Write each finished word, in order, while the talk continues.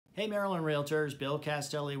Hey Maryland Realtors, Bill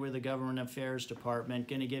Castelli with the Government Affairs Department.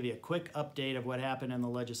 Going to give you a quick update of what happened in the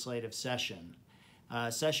legislative session.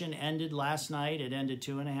 Session ended last night. It ended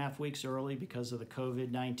 2.5 weeks early because of the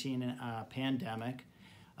COVID-19 pandemic.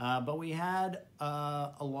 But we had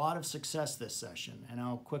a lot of success this session, and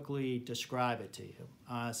I'll quickly describe it to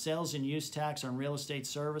you. Sales and use tax on real estate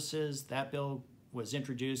services, that bill was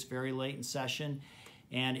introduced very late in session,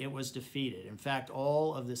 and it was defeated. In fact,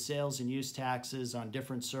 all of the sales and use taxes on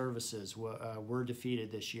different services were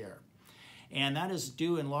defeated this year. And that is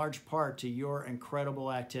due in large part to your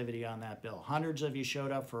incredible activity on that bill. Hundreds of you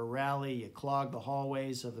showed up for a rally, you clogged the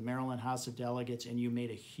hallways of the Maryland House of Delegates, and you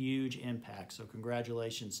made a huge impact, so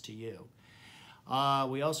congratulations to you.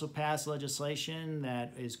 We also passed legislation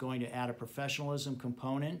that is going to add a professionalism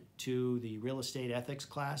component to the real estate ethics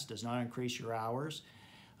class, does not increase your hours.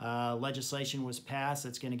 Legislation was passed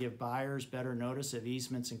that's going to give buyers better notice of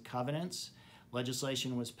easements and covenants.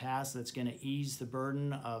 Legislation was passed that's going to ease the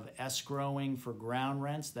burden of escrowing for ground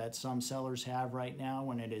rents that some sellers have right now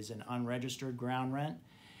when it is an unregistered ground rent.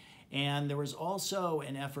 And there was also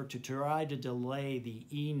an effort to try to delay the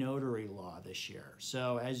e-notary law this year.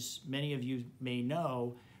 So as many of you may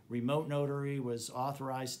know, remote notary was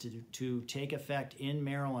authorized to take effect in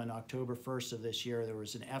Maryland October 1st of this year. There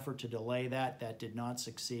was an effort to delay that. That did not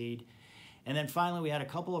succeed. And then finally, we had a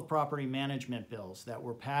couple of property management bills that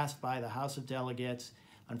were passed by the House of Delegates.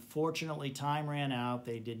 Unfortunately, time ran out.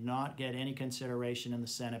 They did not get any consideration in the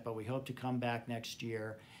Senate, but we hope to come back next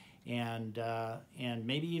year and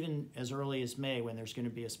maybe even as early as May when there's going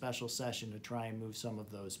to be a special session to try and move some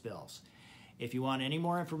of those bills. If you want any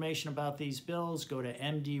more information about these bills, go to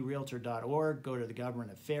mdrealtor.org, go to the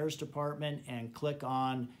Government Affairs Department, and click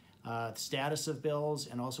on status of bills,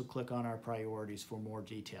 and also click on our priorities for more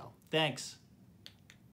detail. Thanks.